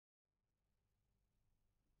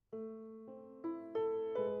Ooh,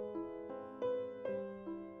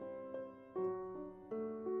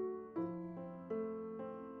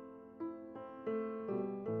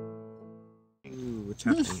 what's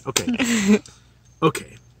happening? Okay.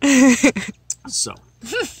 Okay. So,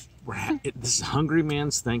 this is Hungry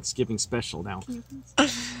Man's Thanksgiving special now.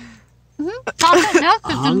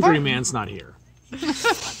 Hungry Man's not here.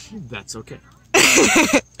 That's okay.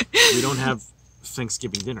 We don't have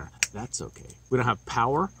Thanksgiving dinner. That's okay. We don't have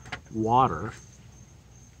power, water,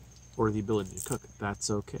 or the ability to cook. That's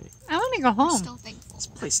okay. I want to go home. I'm still thankful. This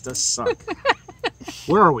place does suck.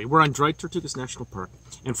 Where are we? We're on Dry Tortugas National Park.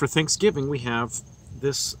 And for Thanksgiving, we have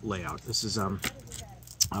this layout. This is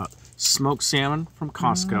smoked salmon from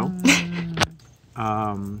Costco.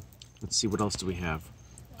 Let's see, what else do we have?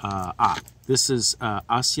 This is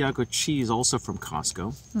Asiago cheese, also from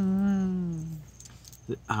Costco.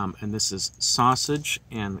 And this is sausage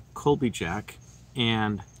and Colby Jack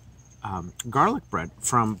and garlic bread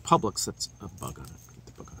from Publix. That's a bug on it. Get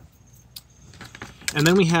the bug on it. And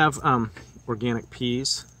then we have organic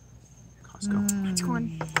peas. Costco. It's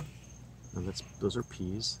corn. No, those are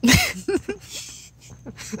peas.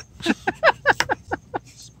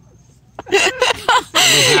 We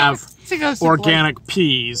have organic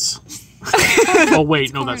peas. Oh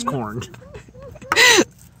wait, no, that's corn.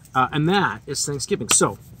 And that is Thanksgiving.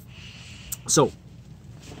 So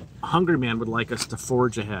a hungry man would like us to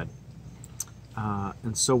forge ahead.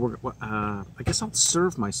 And so I guess I'll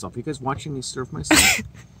serve myself. Are you guys watching me serve myself?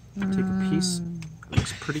 Take a piece. That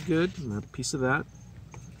looks pretty good. I'm gonna have a piece of that.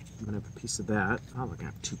 I'm gonna have a piece of that. Oh, look, I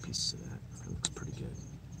have 2 pieces of that. That looks pretty good.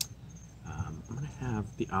 I'm gonna have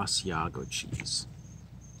the Asiago cheese.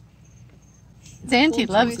 Auntie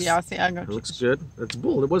loves the Asiago. It looks good. That's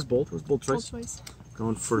bold. It was bold. It was bold choice.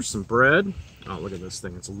 Going for some bread. Oh, look at this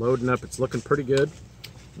thing. It's loading up. It's looking pretty good.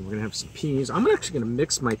 And we're gonna have some peas. I'm actually gonna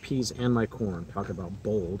mix my peas and my corn. Talk about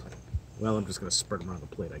bold. Well, I'm just gonna spread them around the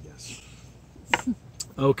plate, I guess.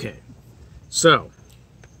 Okay. So,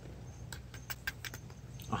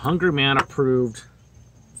 a hungry man approved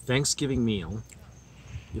Thanksgiving meal.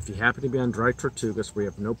 If you happen to be on Dry Tortugas, where you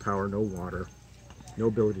have no power, no water, no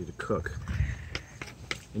ability to cook,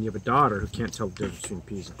 and you have a daughter who can't tell the difference between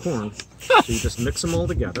peas and corn, so you just mix them all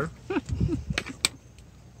together. There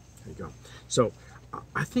you go. So,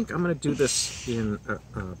 I think I'm going to do this in a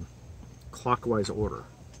clockwise order.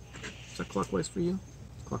 Is that clockwise for you?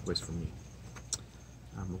 Clockwise for me.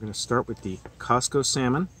 We're going to start with the Costco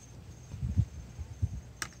salmon.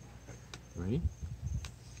 Ready?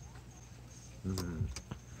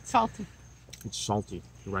 Salty. It's salty.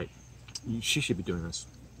 You're right. She should be doing this.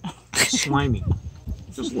 It's slimy.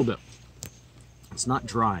 Just a little bit. It's not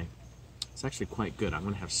dry. It's actually quite good. I'm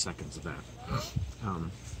going to have seconds of that.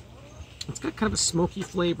 It's got kind of a smoky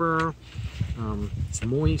flavor. It's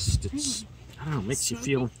moist. It's, I don't know, makes you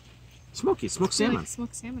feel smoky. Smoked salmon. Like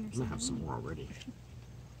smoked salmon or I'm something. going to have some more already.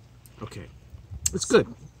 Okay. It's good.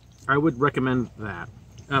 I would recommend that.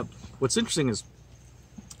 What's interesting is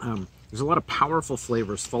there's a lot of powerful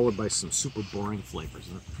flavors followed by some super boring flavors.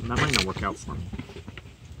 And that might not work out for me.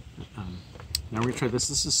 Now we're going to try this.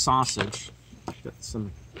 This is sausage. Got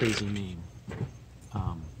some crazy name.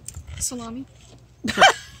 Salami.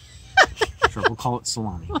 Sure, we'll call it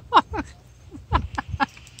salami.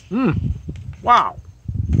 Wow.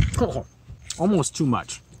 Oh, almost too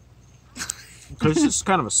much. Because this is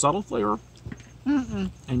kind of a subtle flavor. And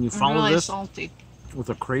you follow really this salty. with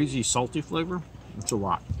a crazy salty flavor. It's a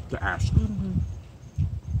lot to ask.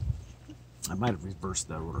 I might have reversed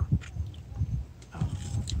that order.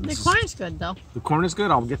 The corn's good though. The corn is good.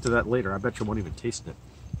 I'll get to that later. I bet you won't even taste it.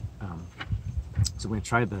 So we're going to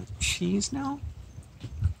try the cheese now.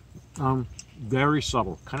 Very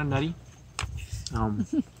subtle, kind of nutty.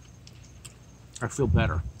 I feel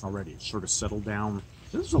better already. It's sort of settled down.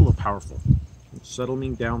 This is a little powerful. It's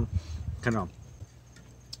settling down, kind of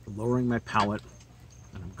lowering my palate.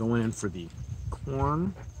 And I'm going in for the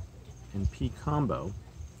corn and pea combo.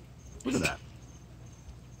 Look at that.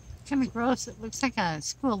 It's kind of gross. It looks like a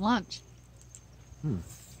school lunch.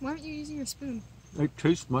 Why aren't you using your spoon? It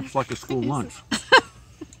tastes much like a school lunch.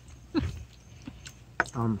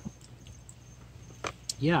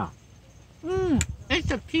 Yeah. It's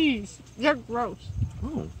the peas. They're gross.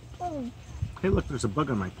 Oh. Hey, look, there's a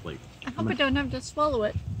bug on my plate. I hope I don't have to swallow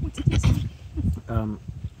it. What's it taste like?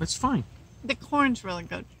 It's fine. The corn's really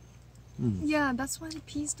good. Yeah, that's why the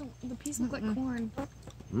peas look like corn.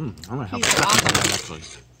 I'm gonna have Peas a are second of that actually.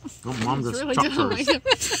 Oh, Mom just really chucked good. hers.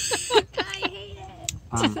 I hate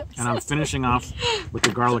it. And I'm finishing off with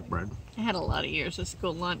the garlic bread. I had a lot of years of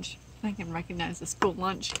school lunch. I can recognize the school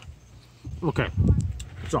lunch. Okay,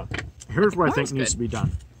 so here's what I think corn's needs good. to be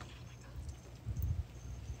done.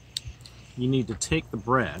 you need to take the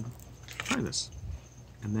bread, try this,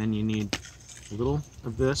 and then you need a little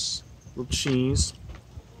of this, a little cheese,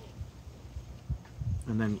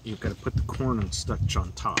 and then you've got to put the corn and starch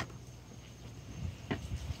on top.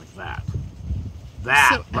 Like that.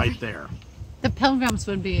 That right there. The pilgrims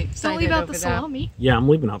would be excited. Don't leave out over the that. salami. Yeah, I'm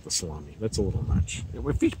leaving out the salami. That's a little much.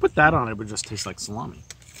 If you put that on, it would just taste like salami.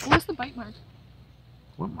 Where's the bite mark?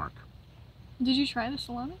 What mark? Did you try the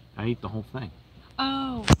salami? I eat the whole thing.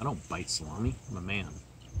 Oh. I don't bite salami. I'm a man.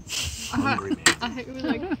 I Hungry man. I was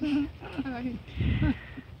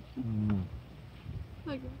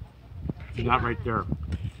like, Not right there.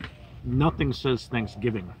 Nothing says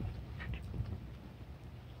Thanksgiving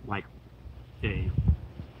like a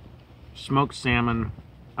smoked salmon,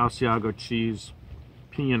 Asiago cheese,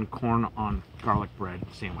 pea and corn on garlic bread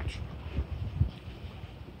sandwich.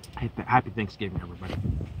 Happy Thanksgiving, everybody.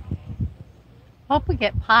 Hope we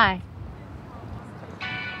get pie.